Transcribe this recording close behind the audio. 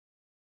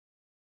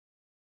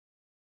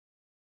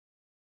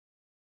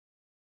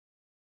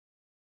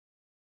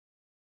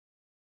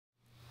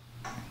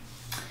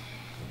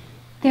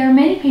There are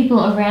many people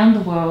around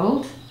the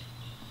world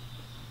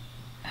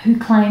who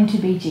claim to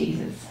be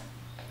Jesus.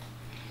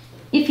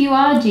 If you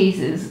are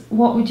Jesus,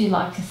 what would you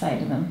like to say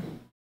to them?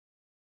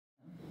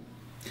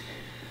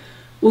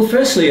 Well,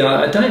 firstly,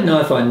 I don't know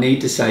if I need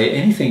to say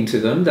anything to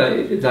them.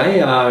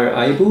 They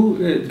are able,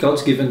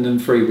 God's given them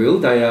free will,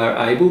 they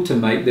are able to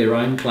make their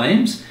own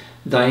claims.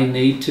 They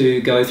need to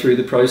go through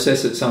the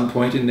process at some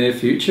point in their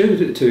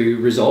future to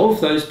resolve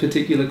those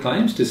particular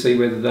claims, to see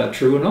whether they're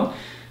true or not.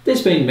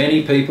 There's been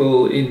many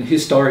people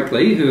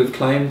historically who have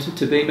claimed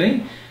to be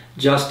me,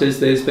 just as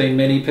there's been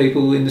many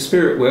people in the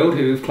spirit world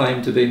who have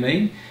claimed to be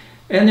me.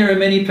 And there are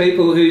many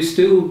people who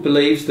still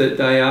believe that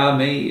they are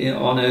me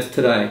on earth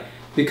today,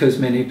 because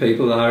many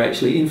people are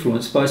actually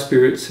influenced by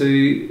spirits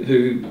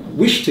who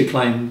wish to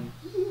claim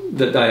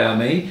that they are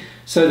me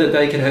so that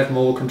they can have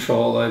more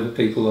control over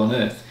people on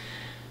earth.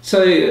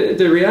 So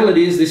the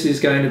reality is this is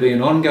going to be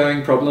an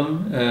ongoing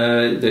problem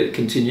that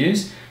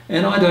continues,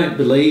 and I don't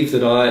believe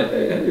that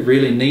I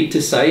really need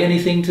to say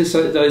anything to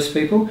those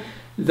people.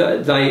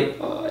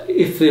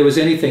 If there was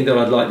anything that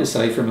I'd like to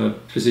say from a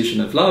position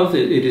of love,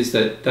 it is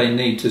that they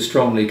need to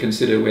strongly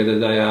consider whether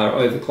they are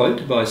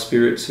overcloaked by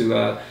spirits who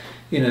are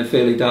in a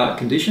fairly dark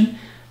condition.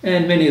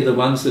 And many of the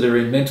ones that are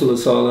in mental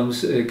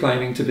asylums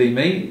claiming to be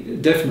me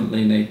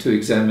definitely need to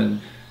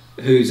examine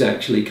who's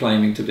actually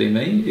claiming to be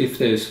me. If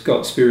they've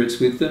got spirits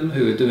with them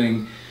who are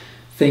doing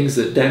things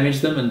that damage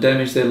them and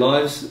damage their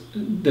lives,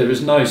 there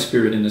is no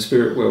spirit in the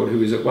spirit world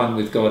who is at one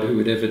with God who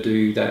would ever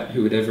do that,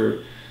 who would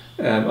ever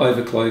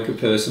overcloak a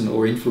person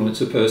or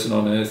influence a person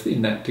on earth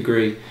in that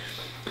degree.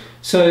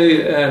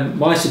 So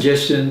my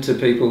suggestion to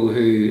people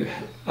who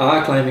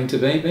are claiming to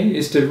be me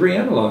is to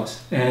reanalyse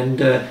and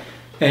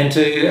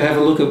to have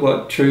a look at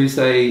what truths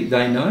they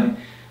know.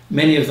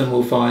 Many of them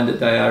will find that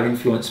they are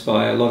influenced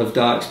by a lot of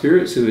dark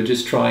spirits who are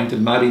just trying to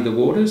muddy the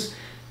waters,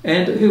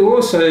 and who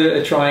also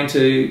are trying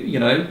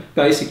to,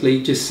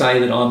 basically just say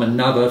that I'm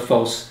another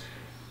false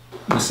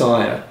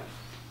Messiah.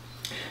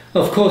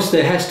 Of course,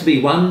 there has to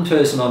be one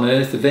person on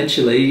earth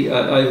eventually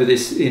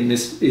in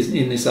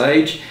this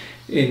age,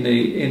 in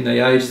the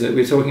age that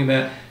we're talking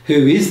about,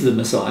 who is the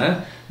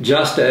Messiah.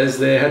 Just as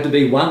there had to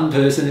be one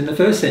person in the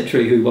first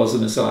century who was the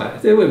Messiah.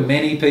 There were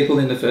many people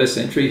in the first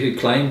century who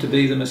claimed to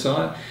be the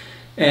Messiah,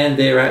 and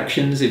their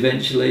actions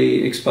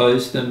eventually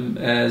exposed them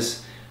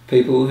as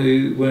people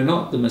who were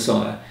not the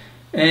Messiah.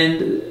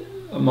 And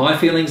my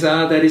feelings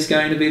are that is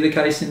going to be the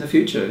case in the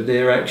future.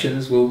 Their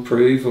actions will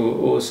prove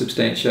or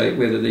substantiate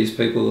whether these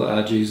people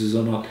are Jesus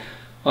or not.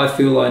 I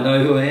feel I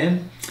know who I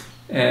am.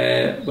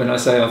 When I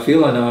say I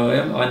feel I know who I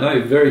am, I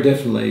know very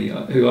definitely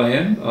who I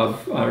am.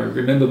 I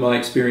remember my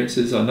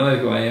experiences, I know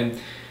who I am.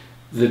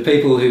 The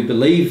people who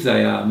believe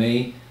they are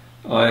me,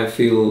 I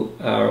feel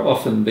are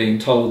often being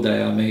told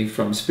they are me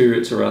from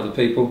spirits or other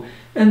people,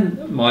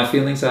 and my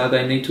feelings are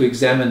they need to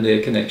examine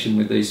their connection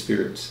with these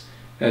spirits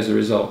as a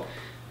result.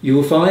 You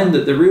will find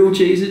that the real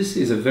Jesus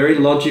is a very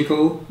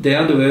logical,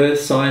 down-to-earth,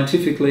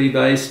 scientifically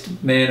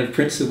based man of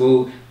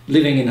principle,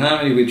 living in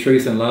harmony with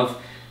truth and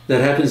love.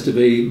 That happens to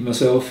be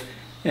myself.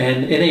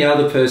 And any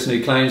other person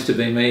who claims to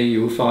be me,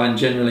 you will find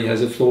generally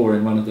has a flaw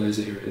in one of those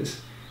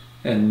areas.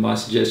 And my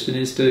suggestion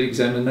is to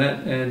examine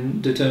that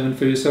and determine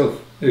for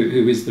yourself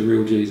who is the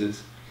real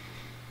Jesus.